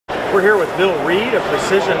We're here with Bill Reed of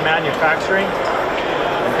Precision Manufacturing.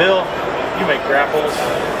 And Bill, you make grapples.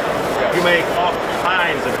 You make all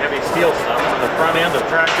kinds of heavy steel stuff on the front end of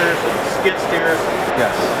tractors and skid steers.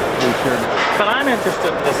 Yes, we sure do. But I'm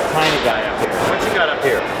interested in this tiny guy up here. What you got up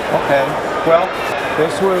here? Okay, well,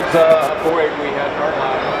 this was a Void we had in our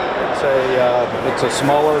line. It's a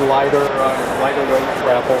smaller, lighter weight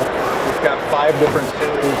grapple. We've got 5 different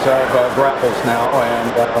series of grapples now, and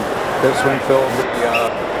this one filled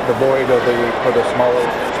the void for the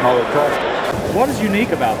smaller tractor. What is unique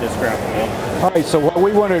about this grapple, Bill? All right, so what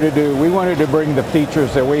we wanted to do, we wanted to bring the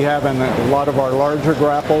features that we have in a lot of our larger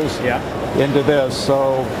grapples into this.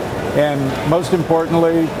 So, and most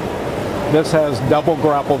importantly, this has double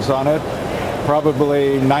grapples on it.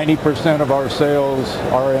 Probably 90% of our sales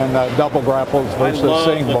are in double grapples versus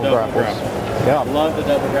single grapples. Yeah. I love the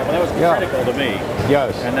double grapple. That was critical to me.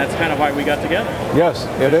 Yes. And that's kind of why we got together. Yes,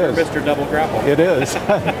 it is. Mr. Double Grapple. It is.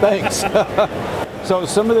 Thanks. So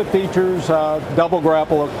some of the features, double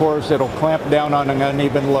grapple, of course, it'll clamp down on an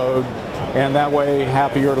uneven load, and that way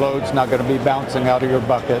half of your load's not going to be bouncing out of your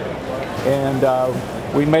bucket. And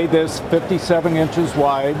we made this 57 inches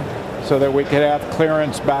wide so that we could have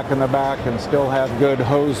clearance back in the back and still have good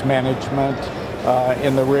hose management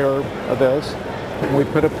in the rear of this. We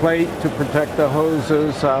put a plate to protect the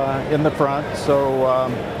hoses in the front so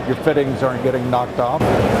your fittings aren't getting knocked off.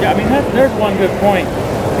 Yeah, I mean, there's one good point.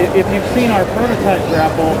 If you've seen our prototype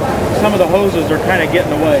grapple, some of the hoses are kind of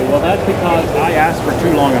getting away. Well, that's because I asked for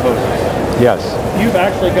too long of hoses. Yes. You've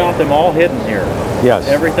actually got them all hidden here. Yes.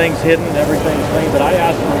 Everything's hidden, everything's clean, but I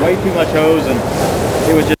asked for way too much hose and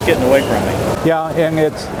it was just getting away from me. Yeah,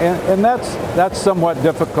 and that's somewhat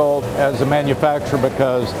difficult as a manufacturer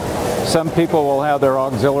because some people will have their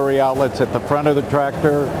auxiliary outlets at the front of the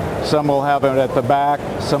tractor, some will have it at the back,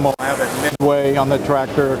 some will have it midway on the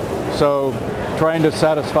tractor. So trying to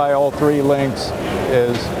satisfy all 3 lengths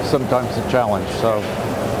is sometimes a challenge. So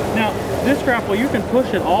now this grapple, you can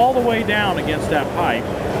push it all the way down against that pipe.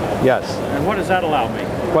 Yes. And what does that allow me?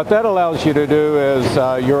 What that allows you to do is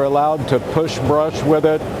you're allowed to push brush with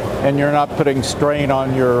it, and you're not putting strain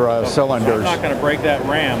on your cylinders. So I'm not going to break that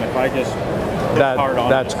ram if I just hard on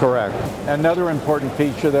That's it. correct. Another important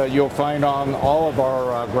feature that you'll find on all of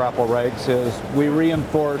our grapple rakes is we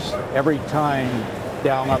reinforce every tine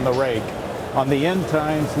down on the rake. On the end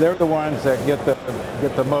tines, they're the ones that get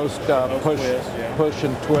the most push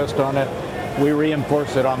and twist on it. We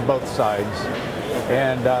reinforce it on both sides,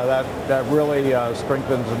 and that really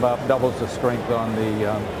strengthens, about doubles the strength on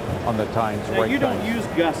the tines. Now, you don't use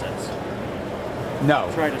gussets. No.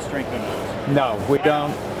 Try to strengthen those. No, we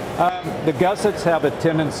don't. The gussets have a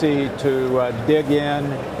tendency to dig in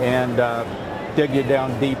and dig you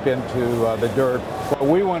down deep into the dirt. What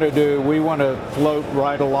we want to do, we want to float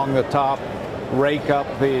right along the top, rake up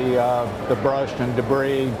the brush and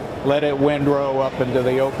debris, let it windrow up into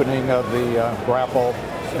the opening of the grapple,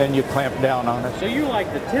 then you clamp down on it. So you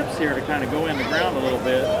like the tips here to kind of go in the ground a little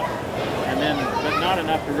bit, but not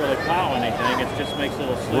enough to really plow anything. It just makes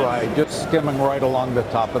little slips. Right, just skimming right along the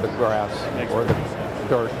top of the grass or the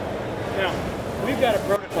dirt. Now, we've got a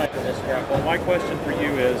prototype of this grapple. My question for you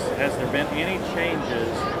is, has there been any changes?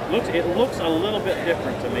 It looks a little bit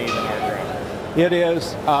different to me than our grapple. It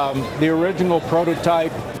is. The original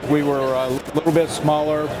prototype, we were a little bit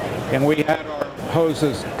smaller, and we had our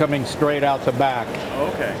hoses coming straight out the back.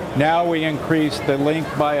 Okay. Now we increased the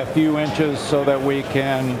length by a few inches so that we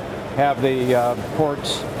can have the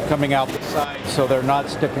ports coming out the side so they're not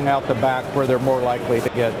sticking out the back where they're more likely to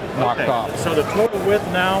get knocked off. So the total width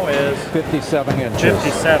now is 57 inches.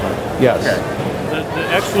 57. Yes.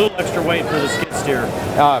 Okay. The little extra weight for the skid steer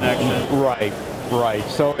connection. Right.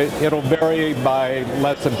 So it'll vary by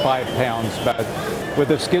less than 5 pounds, but with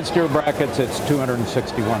the skid steer brackets, it's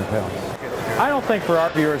 261 pounds. I don't think for our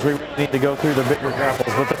viewers we really need to go through the bigger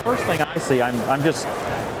grapples, but the first thing I see,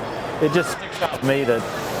 it just sticks out to me that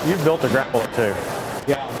you've built a grapple too.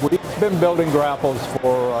 Yeah, we've been building grapples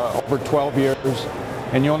for over 12 years,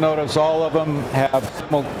 and you'll notice all of them have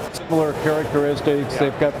similar characteristics. Yeah.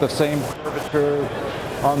 They've got the same curvature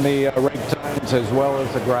on the rake tines as well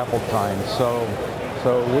as the grapple tines. So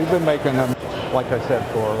we've been making them, like I said,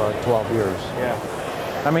 for 12 years. Yeah.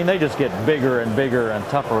 I mean, they just get bigger and bigger and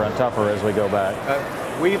tougher as we go back.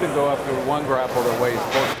 We even go up to one grapple that weighs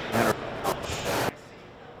 1,400.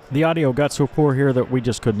 The audio got so poor here that we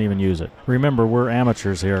just couldn't even use it. Remember, we're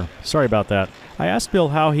amateurs here. Sorry about that. I asked Bill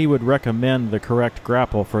how he would recommend the correct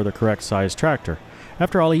grapple for the correct size tractor.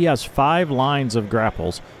 After all, he has 5 lines of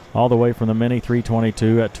grapples, all the way from the Mini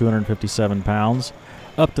 322 at 257 pounds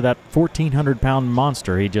up to that 1,400-pound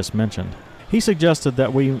monster he just mentioned. He suggested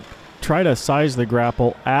that we try to size the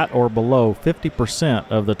grapple at or below 50%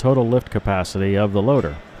 of the total lift capacity of the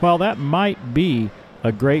loader. While that might be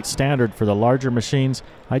a great standard for the larger machines,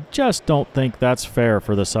 I just don't think that's fair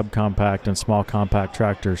for the subcompact and small compact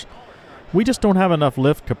tractors. We just don't have enough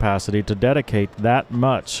lift capacity to dedicate that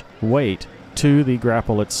much weight to the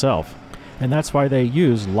grapple itself. And that's why they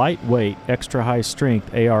use lightweight, extra high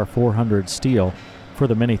strength AR 400 steel for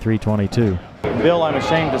the Mini 322. Bill, I'm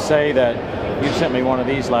ashamed to say that you sent me one of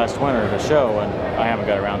these last winter to show, and I haven't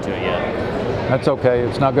got around to it yet. That's okay.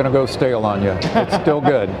 It's not going to go stale on you. It's still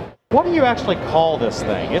good. What do you actually call this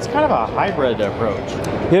thing? It's kind of a hybrid approach.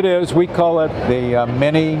 It is. We call it the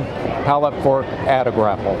Mini Pallet Fork Add a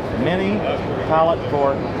Grapple. Mini Pallet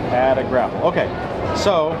Fork Add a Grapple. Okay,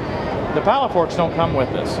 so the pallet forks don't come with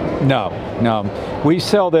this. No, no. We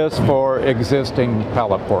sell this for existing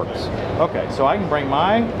pallet forks. Okay, so I can bring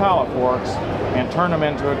my pallet forks and turn them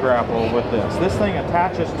into a grapple with this. This thing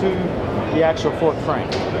attaches to the actual fork frame.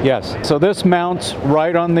 Yes, so this mounts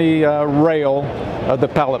right on the rail of the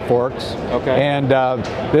pallet forks. Okay. And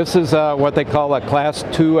this is what they call a Class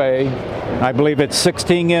 2A. I believe it's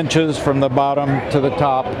 16 inches from the bottom to the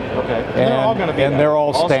top. Okay. And they're all going to be and they're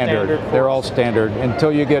all standard. They're all forks. standard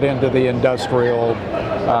until you get into the industrial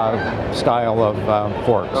style of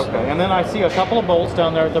forks. Okay. And then I see a couple of bolts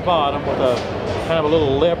down there at the bottom with a kind of a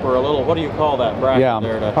little lip or a little, what do you call that bracket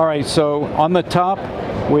there? Yeah. All right. So on the top,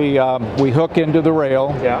 we hook into the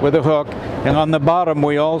rail with a hook, and on the bottom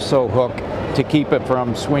we also hook to keep it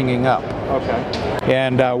from swinging up. Okay.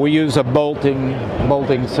 And we use a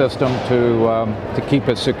bolting system to keep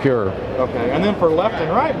it secure. Okay. And then for left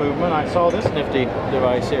and right movement, I saw this nifty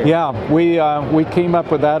device here. Yeah, we came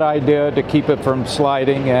up with that idea to keep it from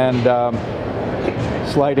sliding and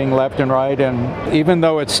sliding left and right. And even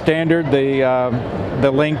though it's standard,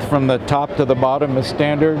 the length from the top to the bottom is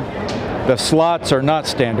standard. The slots are not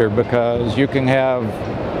standard because you can have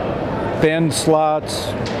thin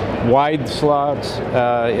slots, wide slots.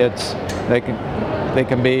 They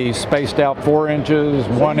can be spaced out 4 inches,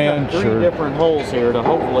 So 1 you've inch. got three different holes here to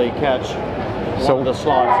hopefully catch one of the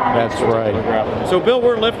slots. On that's this particular right. grapple. So Bill,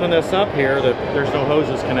 we're lifting this up here. There's no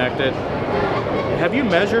hoses connected. Have you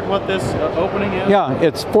measured what this opening is? Yeah,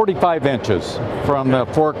 it's 45 inches from the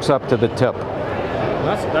forks up to the tip.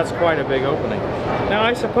 That's quite a big opening. Now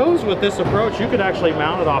I suppose with this approach you could actually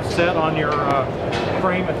mount it offset on your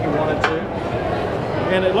frame if you wanted to.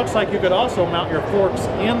 And it looks like you could also mount your forks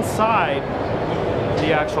inside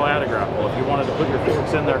the actual grapple if you wanted to put your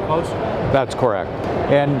forks in there closer. That's correct.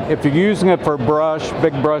 And if you're using it for brush,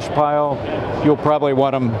 big brush pile, you'll probably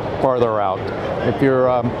want them farther out. If you're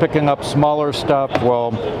picking up smaller stuff,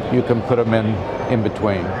 well, you can put them in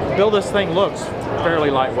between. Bill, this thing looks fairly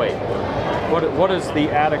lightweight. What does the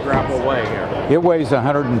grapple weigh here? It weighs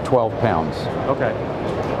 112 pounds. Okay.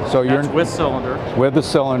 So That's with cylinder. With the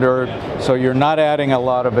cylinder, so you're not adding a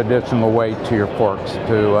lot of additional weight to your forks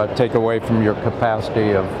to take away from your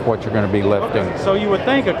capacity of what you're going to be lifting. Okay. So you would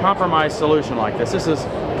think a compromise solution like this. This is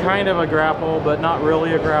kind of a grapple, but not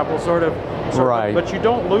really a grapple, sort of. Right. But you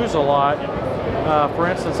don't lose a lot. For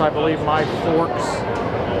instance, I believe my forks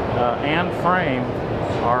and frame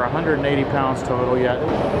are 180 pounds total. Yet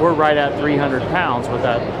we're right at 300 pounds with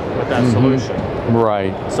that solution.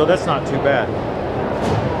 Right. So that's not too bad.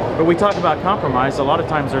 But we talk about compromise, a lot of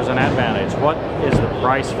times there's an advantage. What is the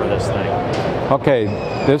price for this thing? Okay,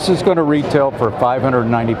 this is going to retail for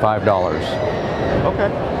 $595.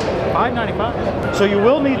 Okay, $595. So you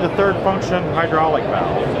will need the third function hydraulic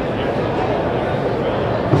valve.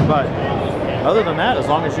 But other than that, as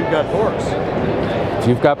long as you've got forks. If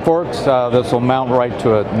you've got forks, this will mount right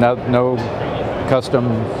to it. No custom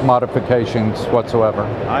modifications whatsoever.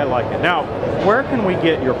 I like it. Now, where can we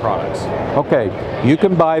get your products? Okay, you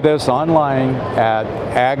can buy this online at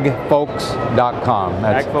agfolks.com.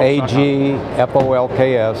 That's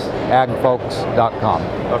A-G-F-O-L-K-S, agfolks.com.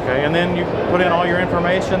 Okay, and then you put in all your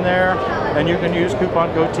information there, and you can use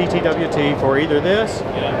coupon code TTWT for either this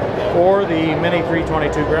or the Mini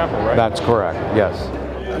 322 grapple, right? That's correct, yes.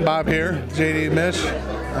 Bob here, JD Mish.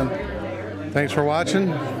 Thanks for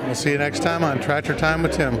watching. We'll see you next time on Tractor Time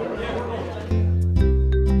with Tim.